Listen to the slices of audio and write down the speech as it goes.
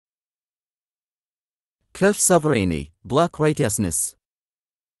Cush Sovereignty, Black Righteousness.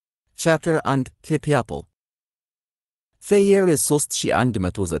 Chapter and People. Fair is Sosti and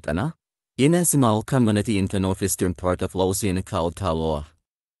Metuzatana, in a small community in the northeastern part of Louisiana called Taloa.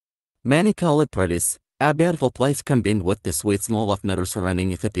 Many call it Paradise, a beautiful place combined with the sweet smell of nature surrounding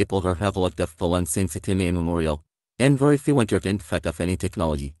it. The people there have lived a full and sensitive immemorial, and very few entertained fact of any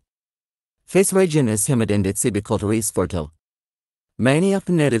technology. This region is humid and its agriculture is fertile. Many of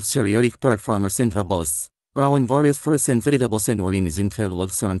the native periodic performers and tribalists, growing various fruits and vegetables and ornaments in their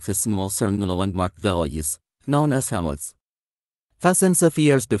lives around the small certain landmark villages, known as hamlets. Thousands of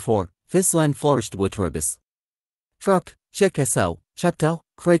years before, this land flourished with tribes. Truck, Chickasaw, Choctaw,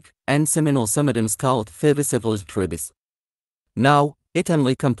 Creek, and Seminole Seminoles called the civilized tribes. Now, it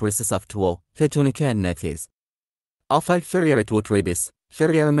only comprises of Tuo, Tetunica and Netes. Of 5 Ferrier-2 tribes,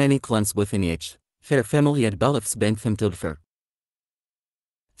 there are many clans within each. Their family had beliefs bent them to differ.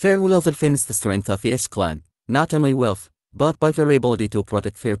 Their wealth defines the strength of each clan, not only wealth, but by their ability to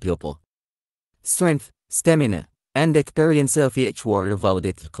protect their people. Strength, stamina, and experience of each warrior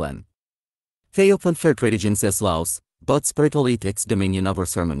validate the clan. They open their traditions as laws, but spiritually takes dominion over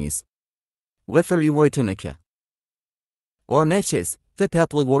ceremonies. Whether you were Tunica or Neches, the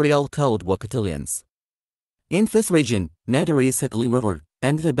people were all called Wakatilians. In this region, Nader is heavily river,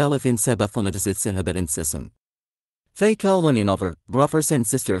 and the belief in Sabaoth is its inhabitants. They call one another brothers and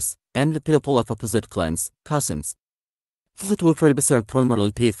sisters, and the people of opposite clans, cousins. The two tribes are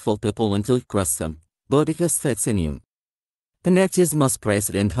primarily faithful people until it crosses them, but it has fits in you. The Neches most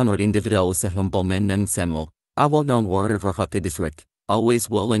praised and honored individual is a humble man named Samuel, a well-known warrior of Wakati district, always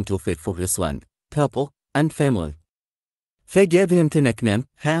willing to fight for his land, people, and family. They gave him the nickname,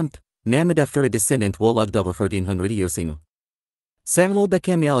 Hamp, named after a descendant who lived over 1300 years ago. Samuel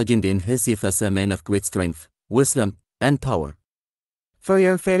became a legend in his youth as a man of great strength, wisdom, and power.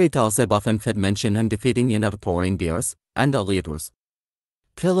 Fairy tales about him had mentioned him defeating and outpouring bears, and alligators,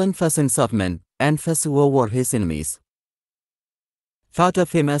 killing thousands of men, and those who were his enemies thought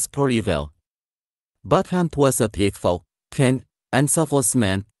of him as poor evil. But Hamp was a faithful, kind, and selfless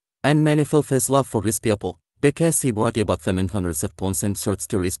man, and many felt his love for his people, because he brought about them in hundreds of poems and short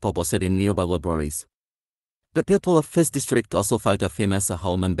stories published in nearby libraries. The people of this district also thought of him as a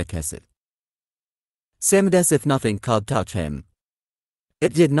holy because it seemed as if nothing could touch him.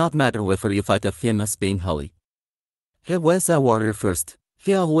 It did not matter whether you thought of him as being holy. He was a warrior first.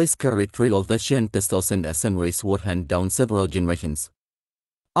 He always carried 3 old-fashioned pistols and a samurai sword hand down several generations.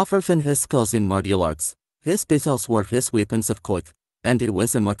 Other than his skills in martial arts, his pistols were his weapons of choice, and he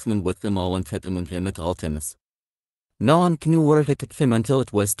was a marksman with them all and had them on him at all times. No one knew where he took them until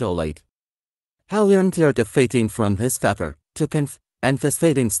it was too late. He learned the art of fighting from his father, Tukanth, and this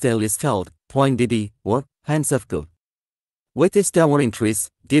fighting style is called Poindidi, or Hands of God. With its towering trees,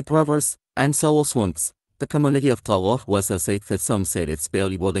 deep rivers, and soul swamps, the community of Taloa was a site that some said it's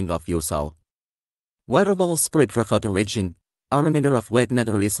barely building off your soul. Waterballs spread throughout the region. A remainder of wet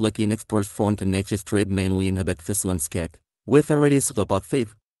nether is lucky in exports found to nature's trade mainly inhabit this landscape, with a radius of about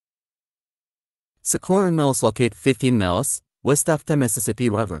 5 square miles located 15 miles west of the Mississippi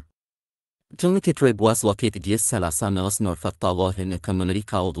River. Trinity tribe was located just 30 miles north of Taloa in a community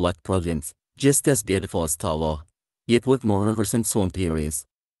called Lake Providence, just as beautiful as Taloa, yet with more rivers and swamp areas.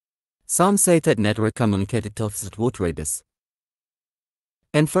 Some say that nether communicated to the two tribes,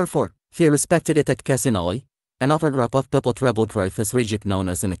 and therefore, he respected it at Casinali. Another group of people traveled through this region known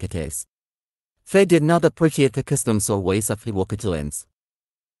as Anakataas. They did not appreciate the customs or ways of the Wakatilians.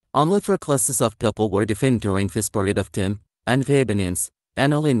 Only 3 classes of people were defined during this period of time, and the Abenians,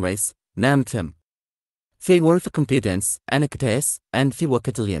 an alien race, named them. They were the Kompyutans, Anakataas, and the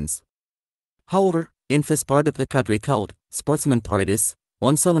Wakatilians. However, in this part of the country called Sportsman Paradise,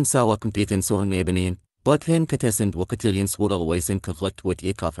 one seldom saw a Kompyutans or an Abenian, but the Anakataas and Wakatilians would always in conflict with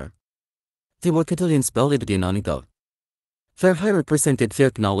each other. The Wakatilians believed in only God. Their hair represented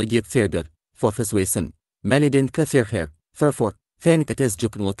their knowledge of their God. For this reason, many didn't cut their hair, therefore, the Anakataas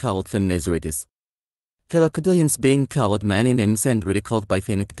jokingly called them Nazarites. The Wakatilians being called many names and ridiculed by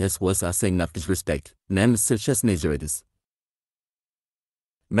the Anakataas was a sign of disrespect, names such as Nazarites,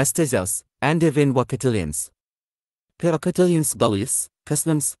 Mestizos, and even Wakatilians. The Wakatilians' beliefs,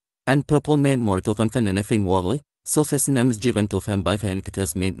 customs, and people meant more to them than anything worldly. So this names given to them by the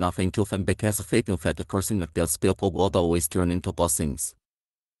Anakataas meant nothing to them because they knew that the cursing of those people would always turn into blessings.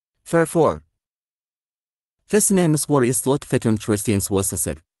 Therefore, these names were used that on Christians was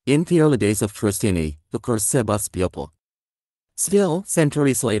said, in the early days of Christianity, to curse Sabaoth's people. Still,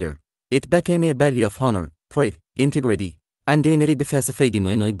 centuries later, it became a badge of honor, pride, integrity, and dignity because they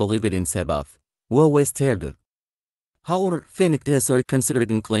genuinely believed in Sabaoth, who always cared. However, the Anakataas are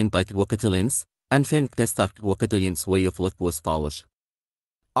considered and claimed by the Wakatilians and think that Wakatilians' way of life was foolish.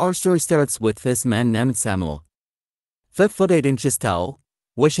 Our story starts with this man named Samuel. 5 foot 8 inches tall,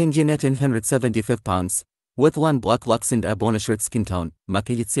 weighing 175 pounds, with long black locks and a bone-short skin tone,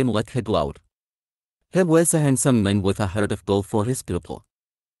 making it seem like he glowed. He was a handsome man with a heart of gold for his people.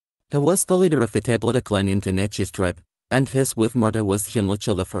 He was the leader of the Tablet clan in the Natchez tribe, and his wife mother was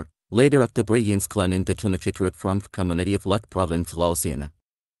Hinlichilifer, leader of the Abenians clan in the Tunachit tribe from the community of Lake Providence, Louisiana.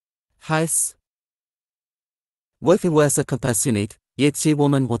 His wife was a compassionate, yet she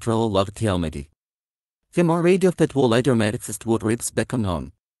woman would really love Almighty. The married of that will later manifest would ribs back on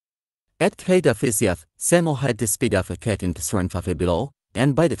home. At the height of his youth, Samuel had the speed of a cat in the strength of a below,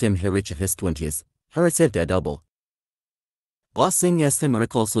 and by the time he reached his 20s, he received a double blessing as the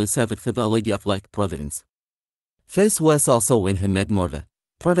miracles received for the Lady of Lake Providence. This was also when he met Martha,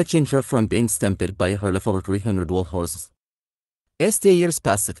 protecting her from being stampeded by her of over 300 wild horses. As the years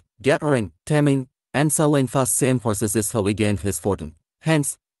passed, gathering, taming, and selling fast same horses is how he gained his fortune.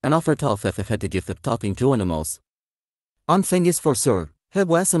 Hence, an offer to Alpha had the gift of talking to animals. One thing is for sure, he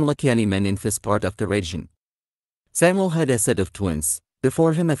was unlike any man in this part of the region. Samuel had a set of twins,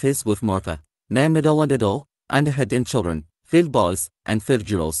 before him of his with Martha, named Adol and Adol, and had 10 children, 5 boys, and 5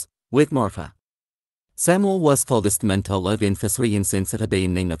 girls, with Martha. Samuel was the oldest man to live in this region since it had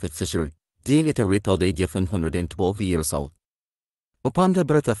been named of its fishery, being at a retired age of 112 years old. Upon the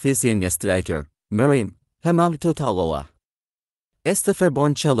birth of his youngest daughter, Miriam, he married to Taloa. As the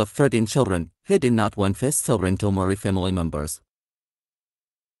firstborn child of 13 children, he did not want his children to marry family members.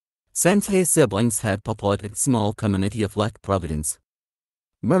 Since his siblings had populated a small community of Lake Providence,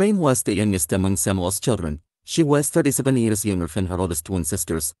 Miriam was the youngest among Samuel's children. She was 37 years younger than her oldest twin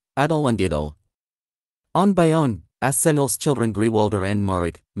sisters, Adol and Adol. On by on, as Samuel's children grew older and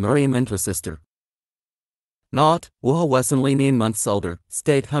married, Miriam and her sister, Not, who was only 9 months older,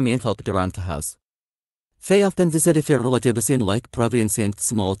 stayed home and helped around the house. They often visited their relatives in Lake Providence and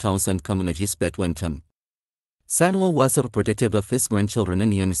small towns and communities between them. Samuel was a protective of his grandchildren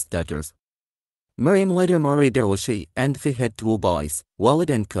and youngest daughters. Miriam later married Darushi, and they had 2 boys, Walid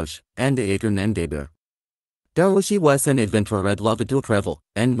and Cush, and Adrian and Aber. Darushi was an adventurer and loved to travel,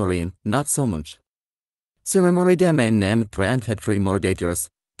 and Miriam, not so much. Sarah married a man named Pra and had 3 more daughters,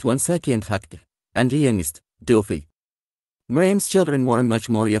 Twansaki and Hakta, and the youngest, Duffy. Miriam's children were much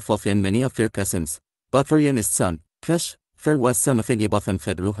more youthful than many of their cousins, but her youngest son, Cush, there was some of the above and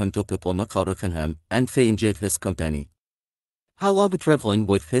fed Ruhan to people not older than him, and they enjoyed his company. He loved traveling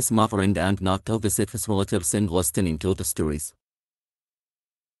with his mother and not to visit his relatives and listening to the stories.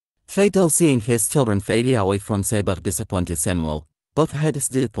 Fatal seeing his children fade away from Sabaoth disappointed Samuel, but had his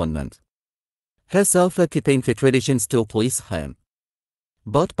disappointment. He sought keeping the traditions to please him.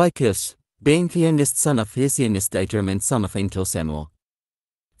 But by Cush, being the youngest son of his youngest daughter meant something to Samuel.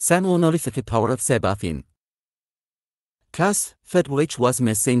 Samuel noticed the power of Sabaoth in Cush, that which was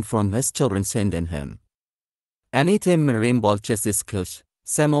missing from his children's hand in him. Anytime Miriam chases Cush,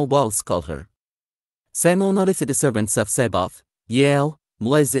 Samuel will call her. Samuel noticed the servants of Sabaoth, Yael,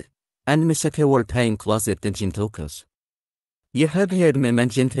 Mlezit, and Meshach were paying close attention to Cush. You have heard me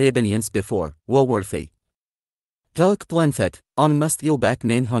mention the Abenians before, Woolworthy. To explain that, on must go back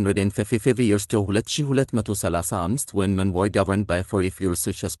 955 years to Hulet Matusalasa amst when men were governed by 4 figures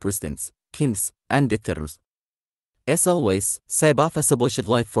such as presidents, kings, and dictators. As always, Sabaoth established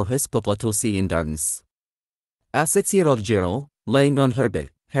life for his people to see in darkness. A 6-year-old girl, laying on her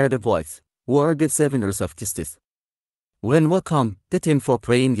bed, heard a voice, were good 7 years of justice. When will come, the time for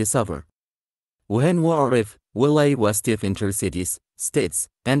praying is over. When will arrive, will I was to enter cities, states,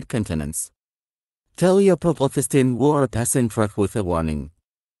 and continents. Tell your people this time we are passing through with a warning.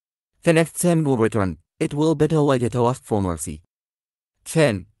 The next time we return, it will be too late to ask for mercy.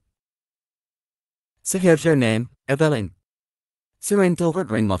 10. So here's your name, Evelyn. Siren told her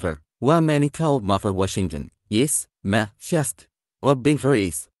grandmother, one many called Mother Washington, yes, ma, just, or being very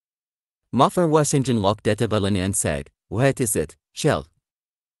easy. Mother Washington looked at Evelyn and said, what is it, child?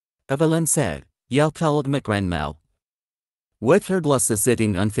 Evelyn said, you called me grandma. With her glasses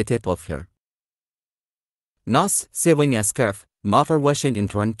sitting on the tip of her nose, sewing a scarf, Mother Washington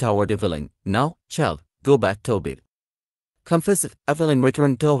turned toward Evelyn. Now, child, go back to bed. Confessed, Evelyn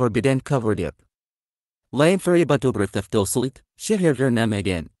returned to her bed and covered up. Laying very about to breath of sleep, she heard her name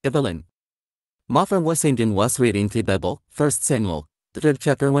again, Evelyn. Mother Washington was reading the Bible, 1 Samuel, the 3rd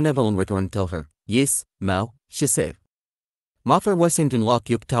chapter when Evelyn returned to her. Yes, ma, she said. Mother Washington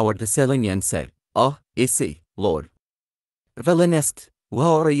looked up toward the ceiling and said, oh, I see, Lord. Evelyn asked, who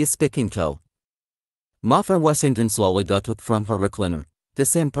are you speaking to? Mother Washington slowly got up from her recliner. The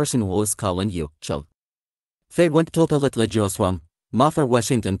same person who was calling you, child. They went to the little Joe's room. Mother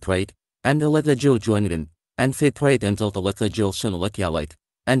Washington prayed, and the Legial joined in, and they prayed until the Legial shone like a light,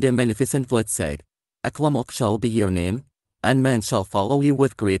 and a magnificent voice said, Acclamok shall be your name, and men shall follow you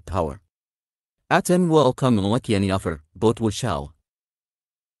with great power. At him will come like any offer, both we shall.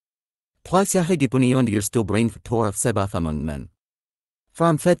 Place Yahidipuni years to bring the Torah of Sabaoth among men.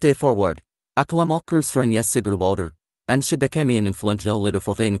 From that day forward, Acclamok grew from Yesigur Walder, and she became an influential leader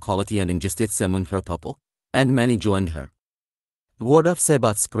for the inequality and injustice among her people, and many joined her. Word of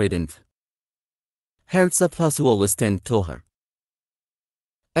Sabaoth's credence. Herds of Paso listened to her.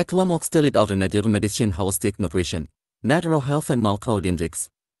 Acclamok studied alternative medicine, holistic nutrition, natural health and malcode index,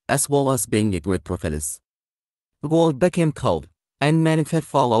 as well as being a great prophetess. The world became cold, and many had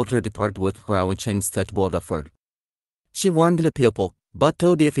followed her depart with her and changed that word of word. She warned the people, but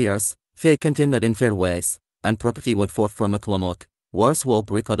to the affairs, they continued in fair ways, and property went forth from Acclamok, wars will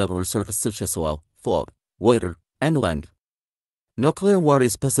break out of her surface such as oil, flood, water, and land. Nuclear war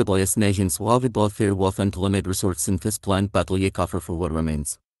is possible as nations will have both their wealth and limited resources in this planned battle yet offer for what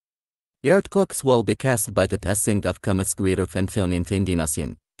remains. Earthquakes will be cast by the testing of comets greater than found in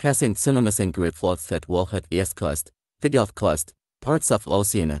Indian, casting tsunamis and great floods that will hit the East Coast, the Gulf Coast, parts of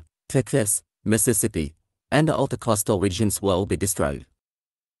Louisiana, Texas, Mississippi, and all the coastal regions will be destroyed.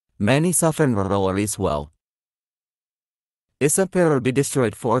 Many southern rural areas will disappear or be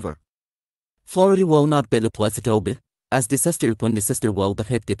destroyed forever. Florida will not be the place to be, as disaster upon disaster will be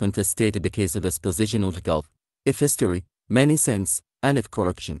hit upon the state because of its position on the Gulf, if history, many sins, and if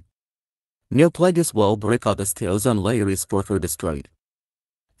corruption. New plagues will break out as the ozone layer is further destroyed.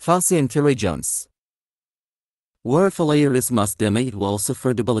 False intelligence. Where the layer is must be made will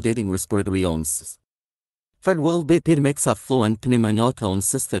suffer debilitating respiratory illnesses. There will be epidemics of flu and pneumococcal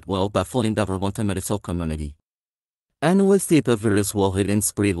illnesses that will baffle the our medical community. And with the virus will hit and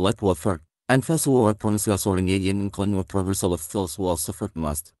spread like warfare, and Paso or pronuncias or Indian incline or proversal of those will suffer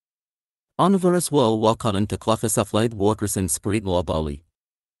most. On virus will walk out into clothes of light waters and spread globally.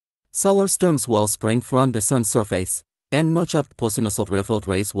 Solar storms will spring from the sun's surface, and much of the poisonous ultraviolet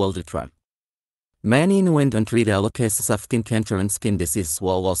rays will detract. Many new and untreated cases of skin cancer and skin disease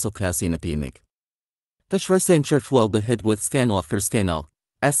will also cause an epidemic. The church will be hit with scandal after scandal,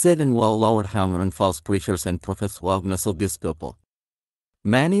 as Satan will lower hammer and false preachers and prophets will nuzzle these people.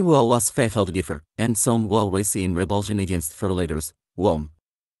 Many will lose faith altogether, and some will rise in rebellion against their leaders, whom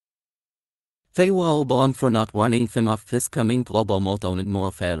they will blame for not warning them of this coming global meltdown and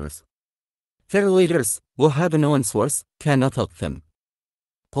moral failures. Their leaders, who have no source, cannot help them.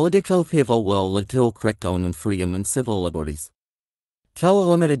 Political people will lead to a crackdown on freedom and civil liberties. To a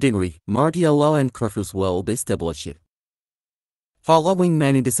limited degree, martial law and curfews will be established. Following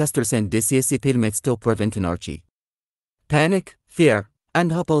many disasters and disease epidemics to prevent anarchy. Panic, fear,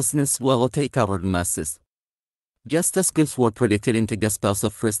 and hopelessness will take over the masses. Just as gifts were predicted in the Gospels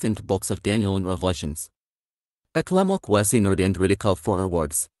of first in the books of Daniel and Revelations. Acclamok was ignored and ridiculed for her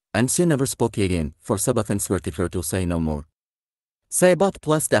words, and she never spoke again, for Sabaoth instructed her to say no more. Sabaoth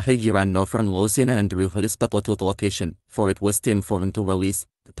blessed the Hagiran northern Louisiana and drew his people to the location, for it was time for him to release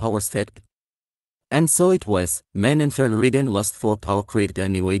the power state. And so it was, men in their region lust for power created a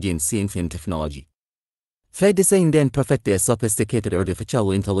new agency in technology. They designed and perfected a sophisticated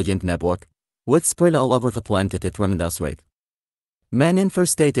artificial intelligent network, which spread all over the planet at a tremendous rate. Men in their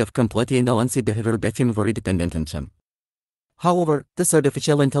state of complete indolence behavior became very dependent on them. However, this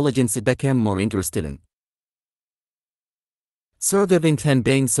artificial intelligence became more interested in serving than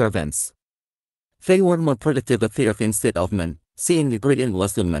being servants. They were more productive at fear instead of men, seeing the great and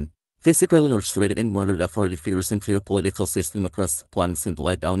less than men, physically illustrated and murdered for the fears and fear political system across the planet and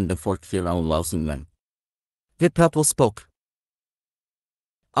led down the fort fear on lousing men. The people spoke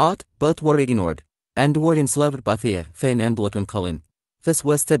out, but were ignored, and were enslaved by fear, Fain and Colin. This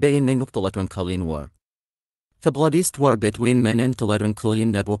was the beginning of the Colin War. The bloodiest war between men and the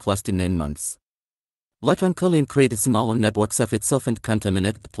Colin network lasted 9 months. Colin created smaller networks of itself and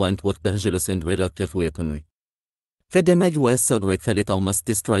contaminated the plant with dangerous and radioactive weaponry. The damage was so great that it almost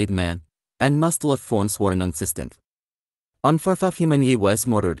destroyed man, and most life forms were non-existent. On 4th of human he was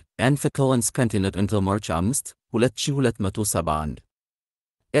murdered, and the Colins continued until March 1977.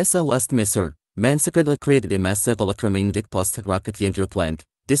 As a last measure, man secretly created a massive electromagnetic post-rocket danger plant,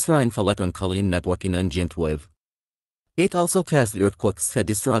 destroying the Colin network in a giant wave. It also caused earthquakes that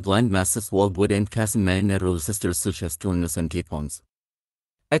destroyed land masses worldwide and caused many natural disasters such as tornadoes and typhoons.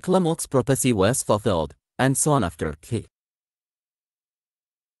 Acclamok's prophecy was fulfilled, and so on after K.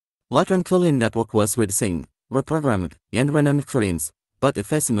 Colin network was redesigned, reprogrammed, and renamed Koreans, but it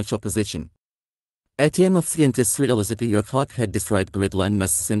faced much opposition. A team of scientists realized the earthquake had destroyed great land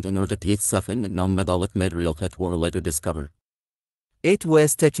masses and unearthed heat softened and non-metallic material that were later discovered. 8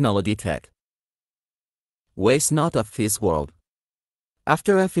 Ways Technology Tech. Ways not of this world.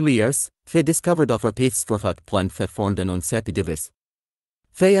 After a few years, they discovered of a peace-prophet plan that formed an on-set device.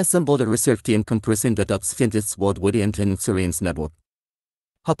 They assembled a research team comprising the top scientists worldwide and Syrian's network.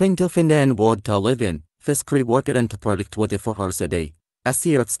 Hoping to find an world to live in, this crew worked and to predict 24 hours a day, as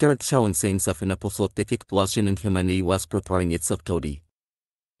the earth started showing signs of an apocalyptic explosion and humanity was preparing itself to die.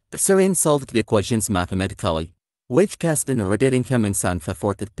 The Syrians solved the equations mathematically, which cast an irradiating humming sound that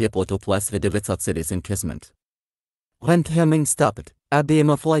forced people to place the device outside its encasement. When the humming stopped, a beam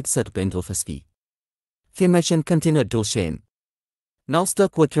of light set up into the sky. The mission continued to shine. Now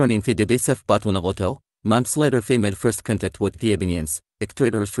stuck with turning the device but on a lotto, months later they made first contact with the Abenians,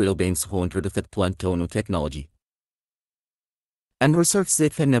 extraterrestrial beings who introduced that plant to new technology and research they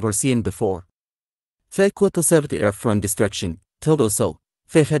had never seen before. They could to save the earth from destruction. To do so,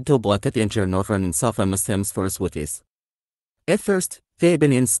 they had to block the entire northern and southern hemispheres with this. At first, the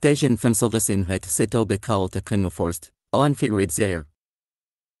Abenians stationed themselves in what said to be called the Canoe Forest, on the Red Zaire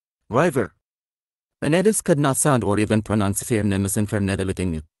River. The natives could not sound or even pronounce their names in their native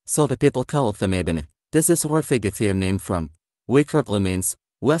tongue, so the people called them Abeni. This is where they get their name from, which means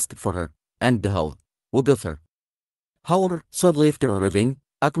west for her, and the whole, who built her. However, shortly after arriving,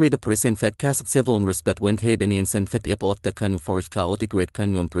 agreed the present that cast civil unrest between the Abenians and the people of the Canoe Forest called the Great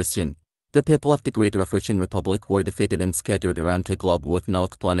Canoe Christian. The people of the Great African Republic were defeated and scattered around the globe with no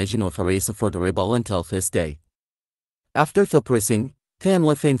explanation of a reason for the rebellion until this day. After the pressing, the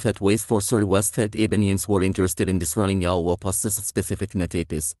only thing that was for sure was that Abenians were interested in destroying all possess specific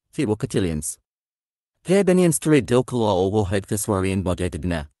natives, the Wakatilians. The Abenians tried to kill all who had this war invaded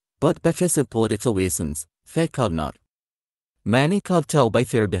na, but because of political reasons, they could not. Many could tell by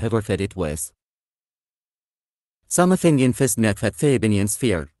their behavior that it was something in this net that the Abenians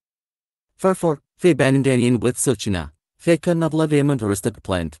feared. Therefore, they abandoned with such na, they could not live in interested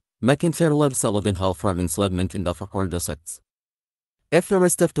plant, making their lives a living hell for enslavement in the far deserts. If the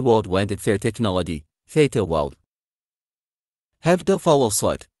rest of the world wanted their technology, they too would have to follow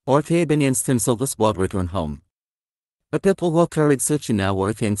suit, or the Abenians themselves would return home. The people who carried such an were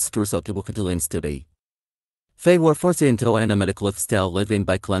against screws of the Wakatilians today. They were forced into an nomadic lifestyle living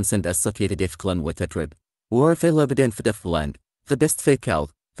by clans and associated if clan with a tribe, where they lived in the land, the best they could,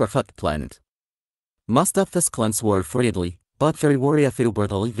 for hot planet. Most of these clans were friendly, but very wary of few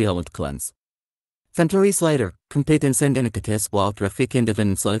brutally violent clans. Centuries later, Kompyutans and Anakataas were trafficking and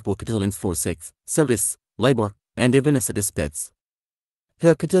enslaved Wakatilians for sex, service, labor, and even as pets.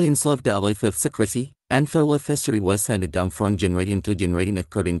 The Wakatilians lived a life of secrecy, and their life history was handed down from generation to generation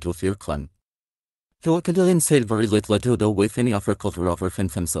according to their clan. The Wakatilians had very little to do with any of their culture other than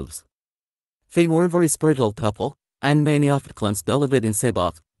themselves. They were a very spiritual people, and many of the clans believed in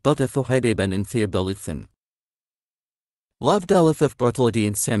Sabaoth, but if they had been in their belief in loved a life of brutality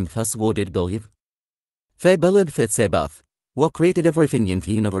and same thus would it believe. They believed that Sabaoth, who created everything in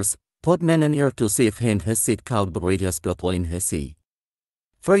the universe, put man on earth to save him his seed called Barajas people in his sea.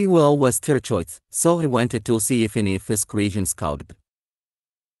 Free will was their choice, so he wanted to see if any of his creations could be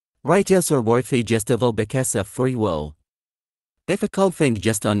righteous or worthy just of because of free will. If he could think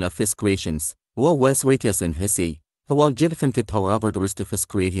just on of his creations, who was righteous in his sea, he will give him the power over the rest of his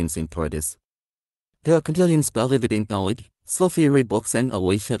creations in paradise. The Wakatilians believed in knowledge, so they read books and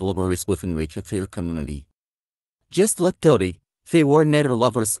always had lovers within reach of their community. Just like today, they were nature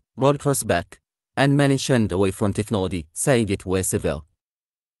lovers, rode horseback, and many shunned away from technology, saying it was evil.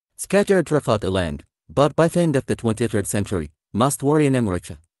 Scattered throughout the land, but by the end of the 23rd century, most were in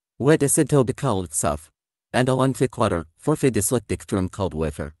America, where they said to be called South, and along the equator, for the dyslectic term called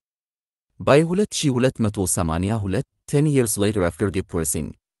weather. By 10 years later after the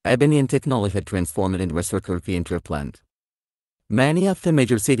pressing, Abenian technology had transformed and restructured the entire plant. Many of the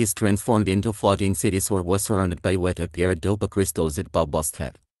major cities transformed into floating cities or were surrounded by wet arid dope crystals at Babos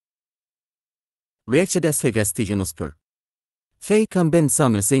head. Reacted as Vestigianos per. They combined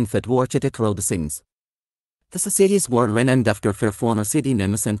some scenes that were architectural designs. The cities were renamed after their former city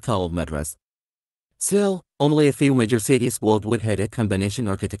names and called Madras. Still, only a few major cities worldwide had a combination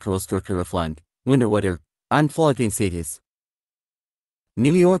architectural structure of land, winter weather, and floating cities.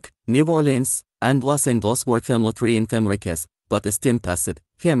 New York, New Orleans, and Los Angeles were thermally in the Americas, but the steam passed,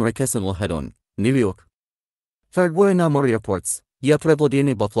 the Americas and head on, New York. Third were no more airports, yet traveled in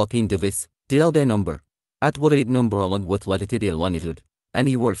a flocking device, the number, at what it number along with latitude and longitude, and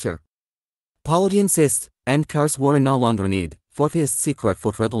you were sure. Polity insists, and cars were no longer needed, for this secret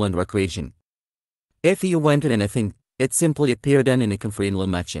for travel and recreation. If you wanted anything, it simply appeared in a conferential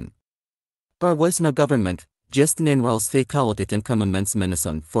machine. There was no government, just an rules they called it in commandments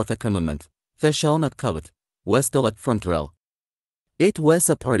menacing for the commandment, they shall not covet, was the let front rail. It was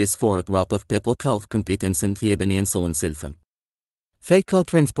a parties for a group of people called Kompyutans and the Abenians on Silfen. They could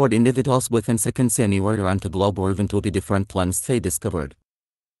transport individuals within seconds anywhere around the globe or even to the different planets they discovered.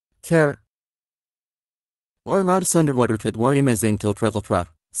 Care or large underwater that were amazing to travel through,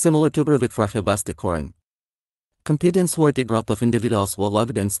 similar to the coin. Kompyutans were the group of individuals who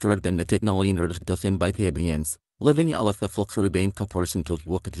loved and stirred in the technology introduced to them by the Abenians, living out of the luxury in comparison to the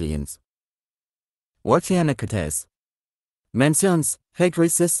Wakatilians. Wanyenyekevu mentions high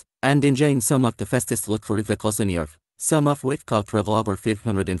races and enjoying some of the fastest luxury vehicles on Earth, some of which could travel over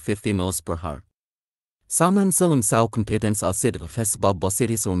 550 miles per hour. Some Anselm saw Kompyutans outside of Sabaoth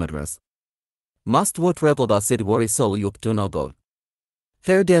cities or Madras. Most who traveled outside were solely up to no goal.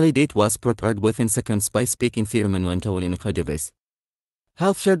 Their daily date was prepared within seconds by speaking firmly in a device.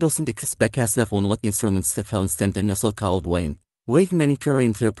 Healthcare doesn't expect us to have instruments that found stand in a so-called Wayne, with many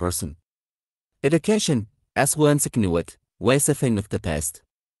carrying their person. Education, as once knew it, was a thing of the past.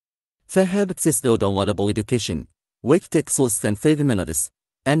 There have existed downloadable education, which takes less than 5 minutes,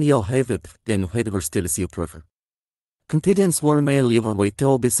 and you'll have it then whatever styles you prefer. Kompyutans were mainly overweight to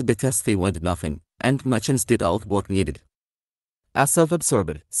obese because they wanted nothing, and much instead of what needed. As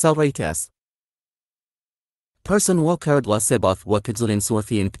self-absorbed, self-righteous person who cared less about Wakatilians or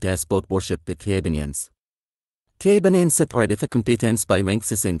the Anakataas both worshipped the Abenians. The Abenians separated the Kompyutans by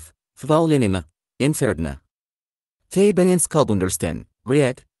ranks as in Valyenima, Inferdna. The Abenians could understand,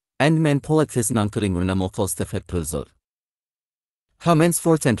 react, and manipulate his non-cutting renamal the fed puzzle. Humans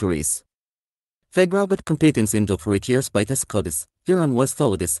for centuries. They grabbed Kompyutans into 3 years by the Scottish, Huron was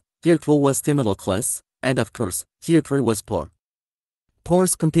Tholidis, Hirtwell was the middle class, and of course, Hirtwell was poor.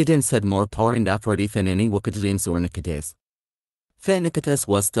 Poor's Kompyutans had more power and authority than any Wakatilians or Anakataas. The Anakataas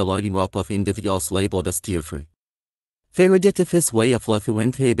was the large group of individuals labeled as tier-free. They rejected his way of life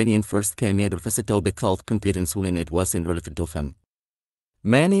when the Abenian first came out of a Satobe called Kompyutans when it was in relative to them.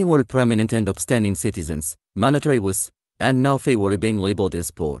 Many were prominent and upstanding citizens, monetary was, and now they were being labeled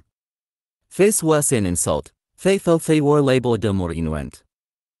as poor. This was an insult. They thought they were labeled dumb or ignorant.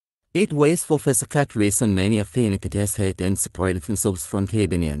 It was for this reason many of the Anakataas had and separated themselves from the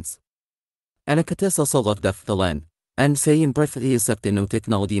Abenians. Anakataas also loved the land, and they embraced the use of the new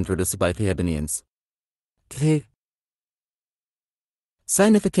technology introduced by the Abenians. The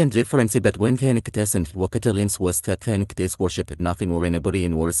significant difference between the Anakataas and Wakatilians was that the Anakataas worshipped nothing or anybody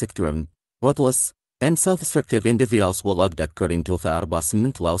and were sectarian, ruthless, and self-destructive individuals who loved according to the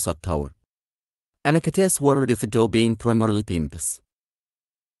Abooksigun laws of power. Anakataas were reduced to being primarily pimps.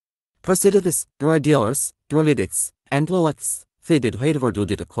 Prostitutes, drug dealers, druidics, and lowlights, they did whatever do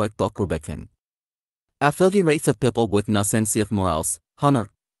did a quiet talk or beckon. A filthy race of people with no sense of morals, honor,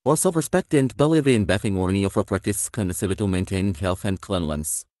 or self-respect and believe in bathing or any of our practice conducive to maintain health and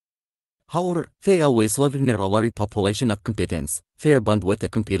cleanliness. However, they always lived in a large population of Kompyutans. Their bond with the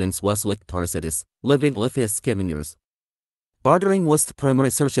Kompyutans was like parasites, living life as scavengers. Bartering was the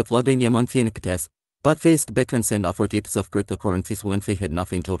primary source of living among the Anakataas, but faced beacons and offered types of cryptocurrencies when they had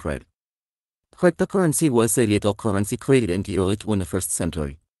nothing to trade. Cryptocurrency was a digital currency created in the early 21st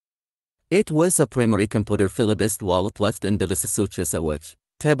century. It was a primary computer file-based wallet left in devices such as a watch,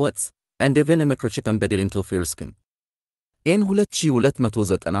 tablets, and even a microchip embedded into their skin. In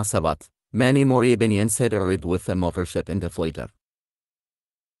 2017, many more Abenians had arrived with a mothership in the flighter.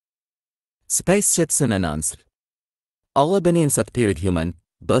 Spaceships unannounced. All Abenians appeared human,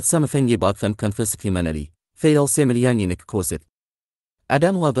 but something about them confessed humanity. They also Wanyenyekevu.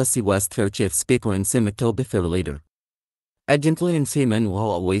 Adam Labasi was their chief speaker and Sabaoth their leader. A gentleman seaman who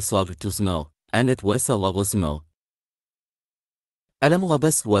always loved to smell, and it was a lovely smell. Adam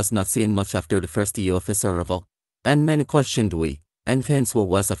Labasi was not seen much after the first year of his arrival, and many questioned why, and hence what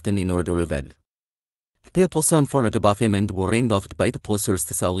was often in order of it. People soon fought above him and were engulfed by the pulsars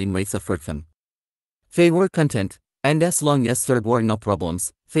to sell in rates of them. They were content, and as long as there were no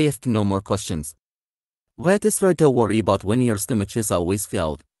problems, they asked no more questions. What is there to worry about when your stomach is always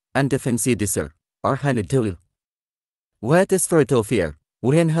filled, and defensive desire, are handed to you? What is there to fear,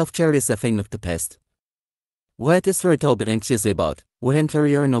 when healthcare is a thing of the past? What is there to be anxious about, when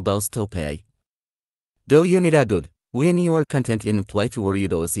there are no bills to pay? Do you need a good, when you are content in life where you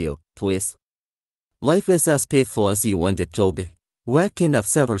do as you please? Life is as peaceful as you want it to be. What kind of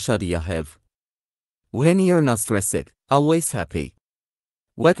silver should you have? When you're not stressed, always happy.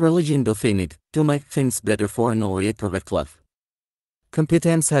 What religion do they need to make things better for an already perfect life?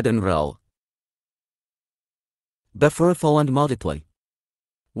 Kompyutans had an role. Be fruitful and multiply.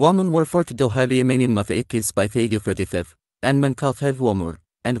 Women were forced to have a minimum of 8 kids by the age of 35, and men could have one more,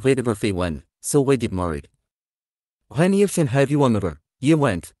 and wherever they went, so they get married. When you can have one more, you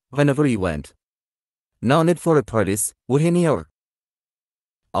went, whenever you went. No need for a parties, within a hour.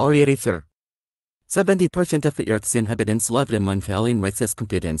 Our editor. 70% of the Earth's inhabitants lived among alien races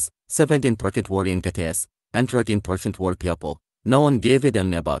Kompyutans, 17% were Anakataas, and 13% were people. No one gave a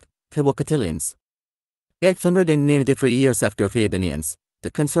damn about the Wakatilians. 893 years after the Abenians,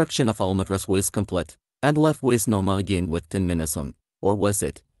 the construction of Almatras was complete, and life was normal again with 10 minutes on, or was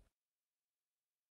it?